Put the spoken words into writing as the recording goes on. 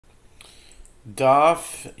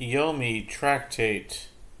Daf Yomi Tractate,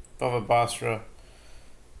 Bava Batra,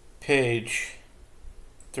 page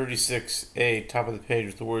 36a, top of the page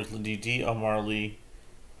with the words Ladidi Amar Li.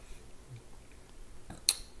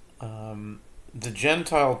 The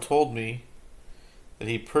Gentile told me that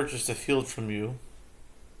he purchased a field from you.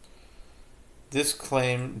 This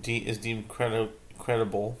claim is deemed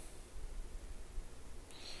credible.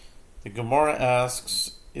 The Gemara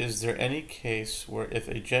asks, is there any case where if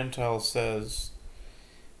a Gentile says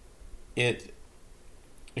he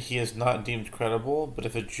is not deemed credible, but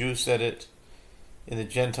if a Jew said it in the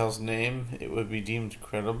Gentile's name, it would be deemed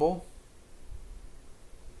credible?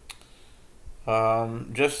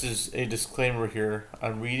 Just as a disclaimer here,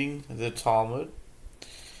 I'm reading the Talmud.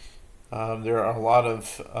 There are a lot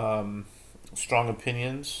of strong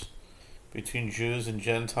opinions between Jews and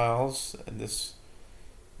Gentiles, and this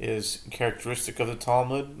is characteristic of the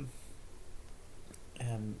Talmud,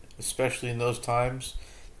 and especially in those times,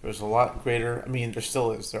 there was a lot greater, there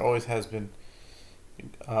still is, there always has been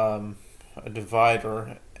a divide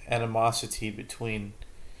or animosity between,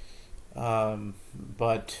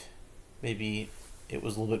 but maybe it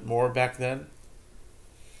was a little bit more back then,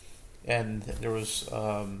 and there was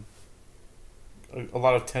a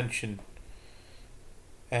lot of tension,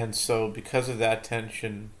 and so because of that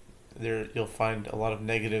tension, you'll find a lot of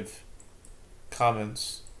negative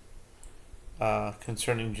comments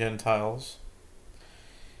concerning Gentiles,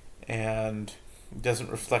 and it doesn't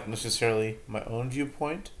reflect necessarily my own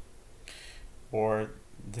viewpoint or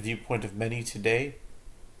the viewpoint of many today,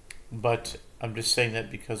 but I'm just saying that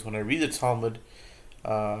because when I read the Talmud,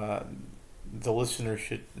 the listener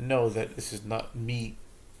should know that this is not me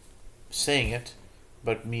saying it,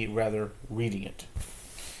 but me rather reading it.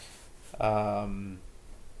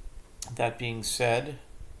 That being said,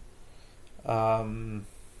 rather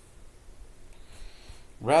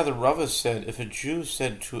Bava said, if a Jew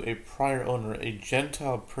said to a prior owner, a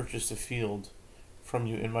Gentile purchased a field from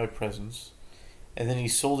you in my presence, and then he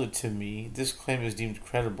sold it to me, this claim is deemed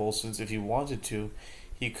credible, since if he wanted to,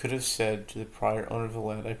 he could have said to the prior owner of the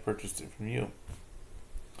land, I purchased it from you.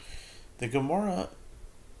 The Gemara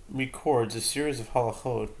records a series of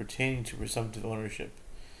halachot pertaining to presumptive ownership.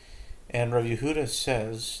 And Rav Yehuda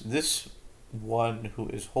says, this one who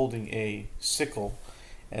is holding a sickle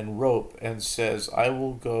and rope and says, I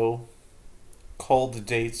will go cull the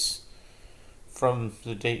dates from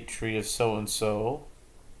the date tree of so-and-so,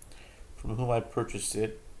 from whom I purchased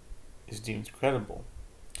it, is deemed credible.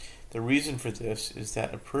 The reason for this is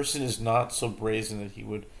that a person is not so brazen that he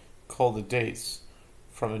would cull the dates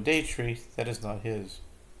from a date tree that is not his.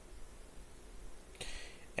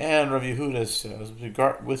 And Rav Yehuda says,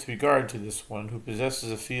 with regard to this one who possesses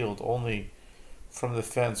a field only from the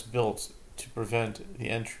fence built to prevent the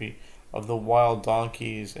entry of the wild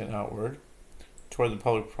donkeys and outward toward the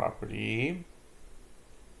public property,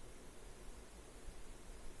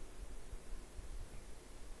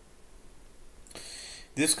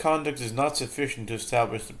 this conduct is not sufficient to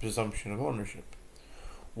establish the presumption of ownership.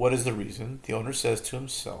 What is the reason? The owner says to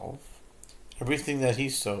himself, everything that he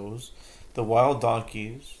sows, the wild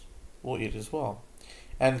donkeys will eat as well,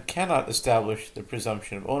 and cannot establish the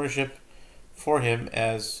presumption of ownership for him,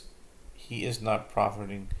 as he is not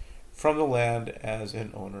profiting from the land as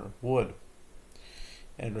an owner would.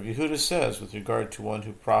 And Rav Yehuda says, with regard to one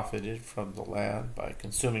who profited from the land by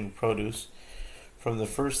consuming produce from the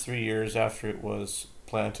first 3 years after it was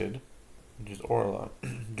planted, which is Orla,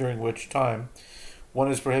 during which time one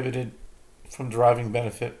is prohibited from deriving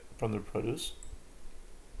benefit from the produce,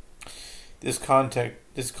 this conduct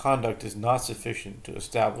is not sufficient to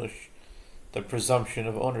establish the presumption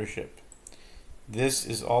of ownership. This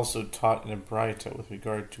is also taught in a Braita with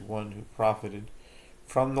regard to one who profited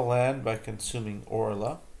from the land by consuming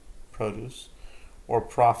orla, produce, or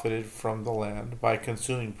profited from the land by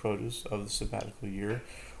consuming produce of the sabbatical year,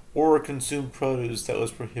 or consumed produce that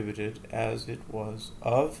was prohibited as it was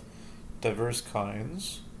of diverse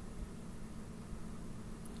kinds.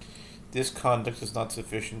 This conduct is not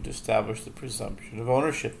sufficient to establish the presumption of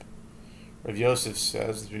ownership. Rav Yosef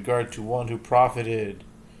says, with regard to one who profited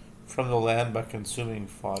from the land by consuming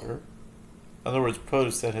fodder, in other words,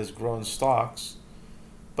 produce that has grown stalks,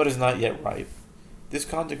 but is not yet ripe, this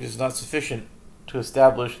conduct is not sufficient to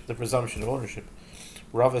establish the presumption of ownership.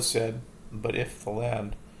 Rava said, but if the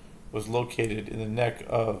land was located in the neck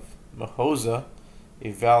of Mahoza,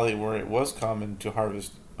 a valley where it was common to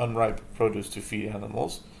harvest unripe produce to feed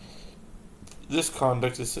animals, this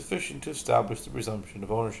conduct is sufficient to establish the presumption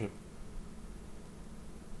of ownership.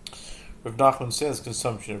 Rav Nachman says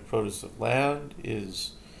consumption of produce of land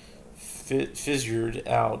is fissured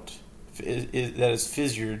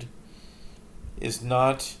is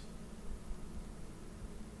not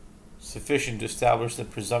sufficient to establish the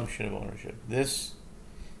presumption of ownership. This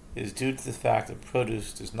is due to the fact that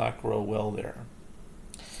produce does not grow well there,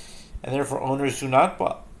 and therefore owners do not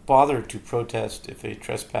bother to protest if a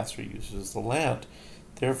trespasser uses the land.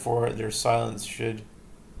 Therefore, their silence should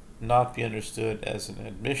not be understood as an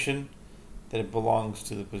admission that it belongs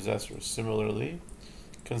to the possessor. Similarly,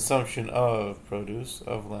 consumption of produce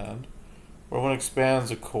of land, where one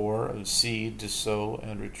expands a core of seed to sow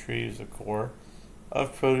and retrieves a core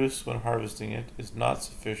of produce when harvesting it, is not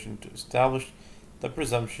sufficient to establish the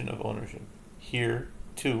presumption of ownership. Here,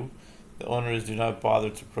 too, the owners do not bother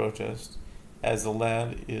to protest, as the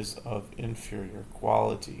land is of inferior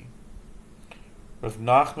quality. Rav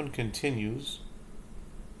Nachman continues,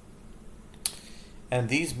 and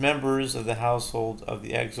these members of the household of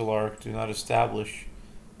the exilarch do not establish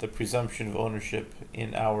the presumption of ownership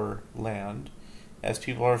in our land, as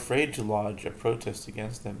people are afraid to lodge a protest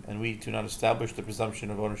against them, and we do not establish the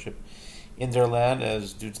presumption of ownership in their land,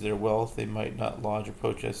 as due to their wealth they might not lodge a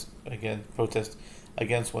protest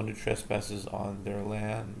against one who trespasses on their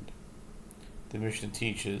land. The Mishnah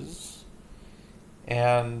teaches,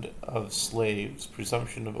 and of slaves,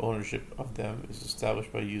 presumption of ownership of them is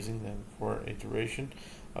established by using them for a duration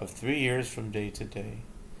of 3 years from day to day.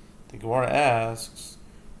 The Gemara asks,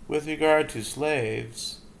 with regard to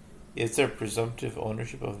slaves, is there presumptive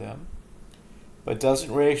ownership of them? But doesn't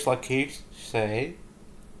Reish Lakish say,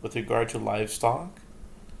 with regard to livestock,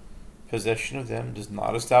 possession of them does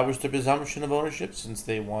not establish the presumption of ownership, since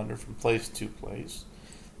they wander from place to place?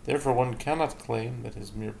 Therefore, one cannot claim that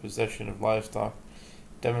his mere possession of livestock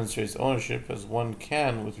demonstrates ownership, as one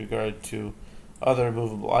can with regard to other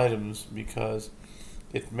movable items, because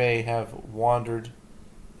it may have wandered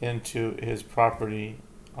into his property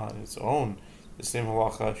on its own. The same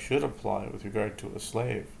halacha should apply with regard to a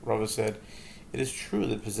slave. Rava said, it is true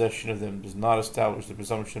that possession of them does not establish the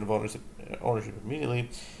presumption of ownership immediately,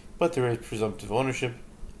 but there is presumptive ownership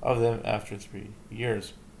of them after 3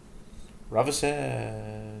 years. Rava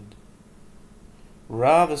said,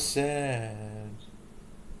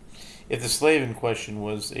 if the slave in question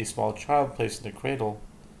was a small child placed in a cradle,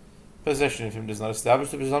 possession of him does not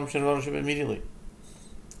establish the presumption of ownership immediately,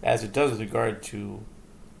 as it does with regard to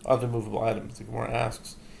other movable items. The Gemara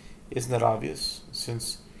asks, isn't that obvious,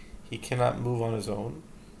 since he cannot move on his own?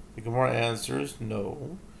 The Gemara answers,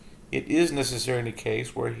 no, it is necessary in a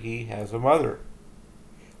case where he has a mother,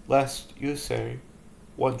 lest you say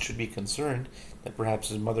one should be concerned that perhaps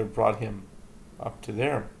his mother brought him up to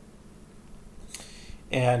there,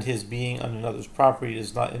 and his being on another's property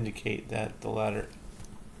does not indicate that the latter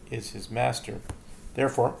is his master.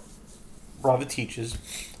 Therefore, Rava teaches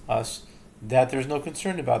us that there is no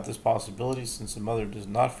concern about this possibility, since the mother does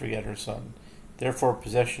not forget her son. Therefore,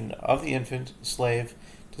 possession of the infant slave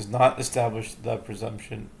does not establish the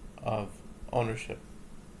presumption of ownership.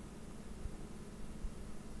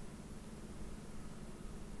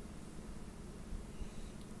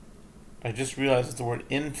 I just realized that the word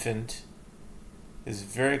infant is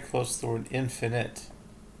very close to the word infinite.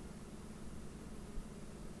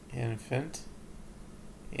 Infant,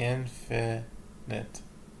 infinite.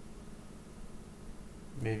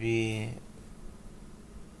 Maybe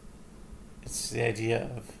it's the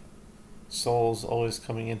idea of souls always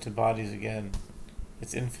coming into bodies again.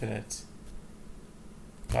 It's infinite.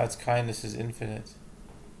 God's kindness is infinite.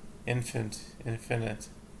 Infant, infinite.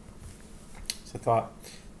 It's a thought.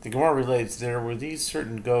 The Gemara relates, there were these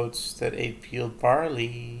certain goats that ate peeled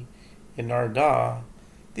barley in Nardah.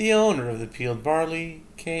 The owner of the peeled barley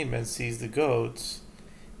came and seized the goats,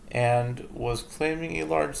 and was claiming a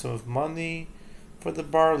large sum of money for the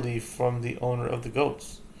barley from the owner of the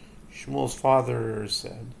goats. Shmuel's father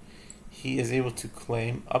said, he is able to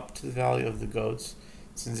claim up to the value of the goats,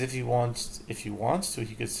 since if he wants to,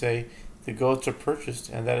 he could say, the goats are purchased,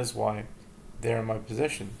 and that is why they are in my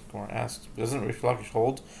possession. The Gemara asks, doesn't Reish Lakish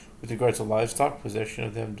hold with regard to livestock, possession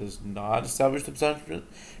of them does not establish the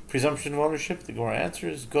presumption of ownership? The Gemara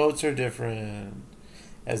answers, goats are different,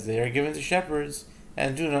 as they are given to shepherds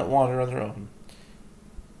and do not wander on their own.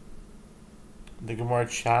 The Gemara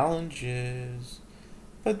challenges,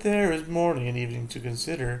 but there is morning and evening to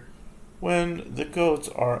consider, when the goats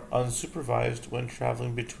are unsupervised when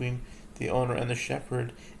traveling between the owner and the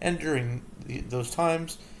shepherd, and during those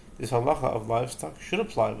times, this halacha of livestock should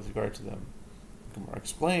apply with regard to them. The Gemara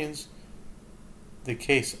explains, the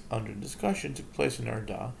case under discussion took place in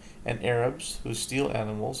Nardah, and Arabs who steal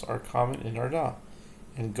animals are common in Nardah,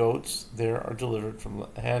 and goats there are delivered from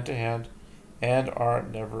hand to hand and are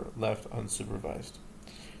never left unsupervised.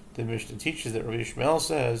 The Mishnah teaches that Rabbi Ishmael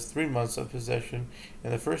says 3 months of possession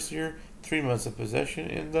in the first year, 3 months of possession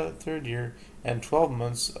in the third year, and 12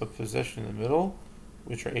 months of possession in the middle,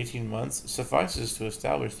 which are 18 months, suffices to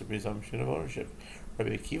establish the presumption of ownership.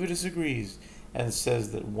 Rabbi Akiva disagrees and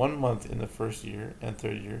says that 1 month in the first year and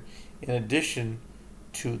third year, in addition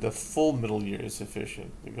to the full middle year, is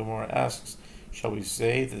sufficient. The Gemara asks, shall we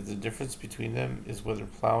say that the difference between them is whether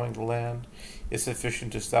plowing the land is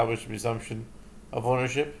sufficient to establish the presumption of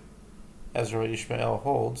ownership, as Rabbi Ishmael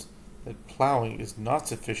holds that plowing is not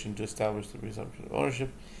sufficient to establish the presumption of ownership,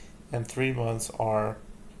 and 3 months are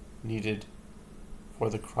needed for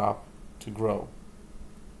the crop to grow.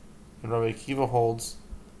 And Rabbi Akiva holds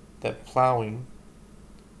that plowing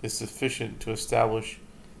is sufficient to establish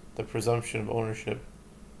the presumption of ownership,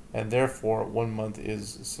 and therefore 1 month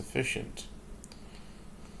is sufficient.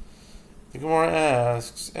 The Gemara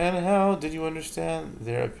asks, and how did you understand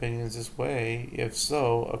their opinions this way? If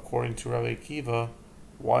so, according to Rabbi Akiva,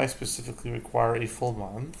 why specifically require a full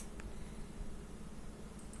month?